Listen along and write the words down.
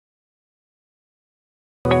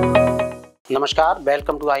Namaskar,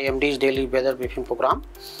 welcome to IMD's daily weather briefing program.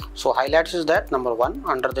 So highlights is that number 1,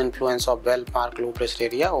 under the influence of well-marked low pressure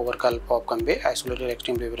area over Gulf of Cambay, isolated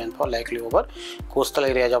extreme heavy rainfall likely over coastal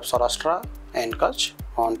areas of Saurashtra and Kutch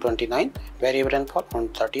on 29th, very heavy rainfall on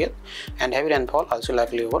 30th, and heavy rainfall also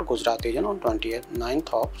likely over Gujarat region on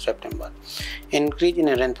 29th of September. Increase in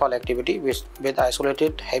rainfall activity with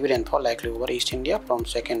isolated heavy rainfall likely over East India from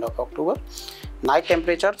 2nd of October. Night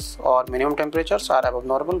temperatures or minimum temperatures are above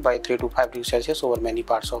normal by 3 to 5 degrees Celsius over many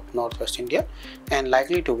parts of northwest India and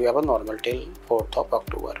likely to be above normal till 4th of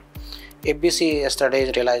October. If we see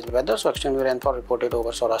yesterday's realized weather, so extreme rainfall reported over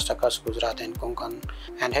Saurashtra Kutch, Gujarat and Konkan,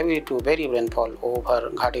 and heavy to very heavy rainfall over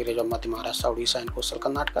Ghati region of Madhya Maharashtra, Odisha and coastal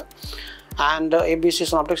Karnataka. And if we see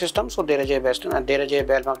synoptic system, so there is a western and there is a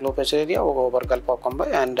well-marked low pressure area over Gulf of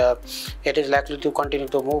Cambay, and it is likely to continue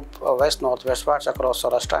to move west-northwestwards across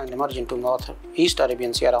Saurashtra and emerge into northeast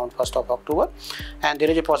Arabian Sea around 1st of October. And there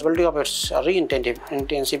is a possibility of its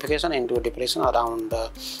re-intensification into a depression around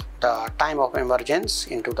the time of emergence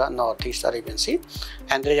into the northeast Arabian Sea,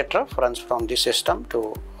 and there is a trough runs from this system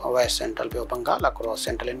to west central Bay of Bengal across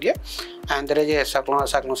central India, and there is a cyclone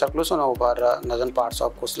circulation over northern parts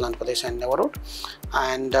of coastal Andhra Pradesh and neighborhood,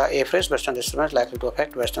 and a fresh western disturbance likely to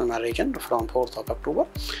affect western region from 4th of October.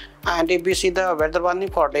 And if we see the weather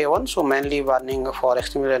warning for day 1, so mainly warning for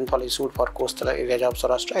extreme rainfall issued for coastal areas of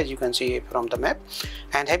Saurashtra, as you can see from the map,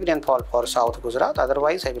 and heavy rainfall for south Gujarat.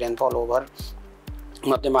 Otherwise, heavy rainfall over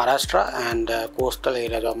Madhya Maharashtra and coastal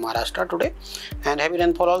areas of Maharashtra today, and heavy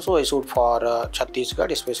rainfall also issued for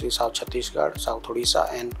Chhattisgarh, especially South Chhattisgarh, South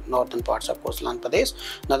Odisha and northern parts of coastal Andhra Pradesh,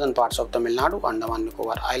 northern parts of Tamil Nadu, Andaman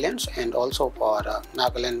Nicobar Islands, and also for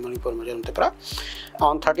Nagaland, Manipur, Mizoram, Tripura.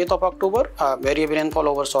 On 30th of October, very heavy rainfall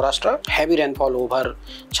over Saurashtra, heavy rainfall over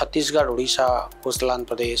Chhattisgarh, Odisha, coastal Andhra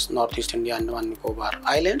Pradesh, northeast India, Andaman Nicobar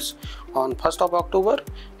Islands. On 1st of October,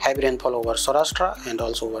 heavy rainfall over Saurashtra and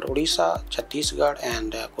also over Odisha, Chhattisgarh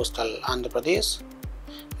and coastal Andhra Pradesh,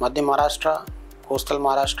 Madhya Maharashtra, coastal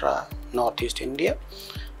Maharashtra, northeast India.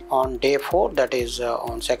 On day 4, that is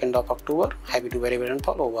on 2nd of October, heavy to very heavy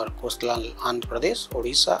rainfall over coastal Andhra Pradesh,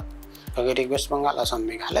 Odisha, West Bengal, Assam,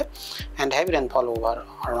 Meghalaya, and heavy rainfall over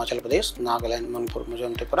Arunachal Pradesh, Nagaland, Manipur,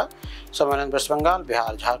 Mizoram, Tripura, Somaliland, West Bengal,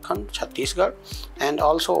 Bihar, Jharkhand, Chhattisgarh, and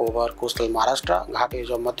also over coastal Maharashtra, Ghati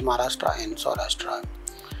of Madhya Maharashtra and Saurashtra.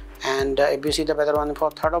 And if we see the weather warning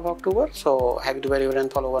for 3rd of October, so heavy to very heavy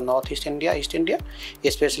rainfall over northeast India, East India,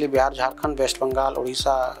 especially Bihar, Jharkhand, West Bengal,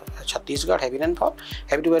 Odisha, Chhattisgarh, heavy rainfall,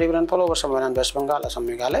 heavy to very heavy rainfall over Somaliland, West Bengal, Assam,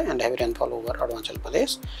 Meghalaya, and heavy rainfall over Arunachal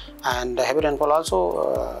Pradesh, and heavy rainfall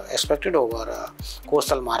also expected over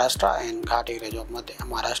coastal Maharashtra and Ghati region of Madhya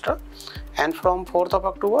Maharashtra. And from 4th of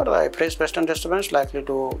October, a fresh western disturbance likely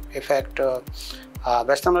to affect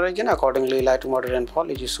western region. Accordingly, light to moderate rainfall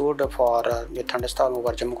is issued for the thunderstorm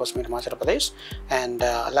over Jammu Kashmir, Himachal Pradesh, and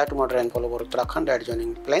light to moderate rainfall over Uttarakhand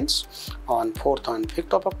adjoining plains on 4th and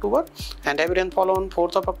 5th of October, and heavy rainfall on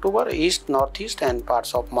 4th of October, east, northeast and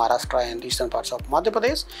parts of Maharashtra and eastern parts of Madhya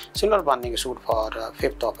Pradesh. Similar warning issued for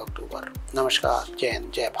 5th of October. Namaskar, Jai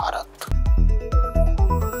Hind, Jai Bharat.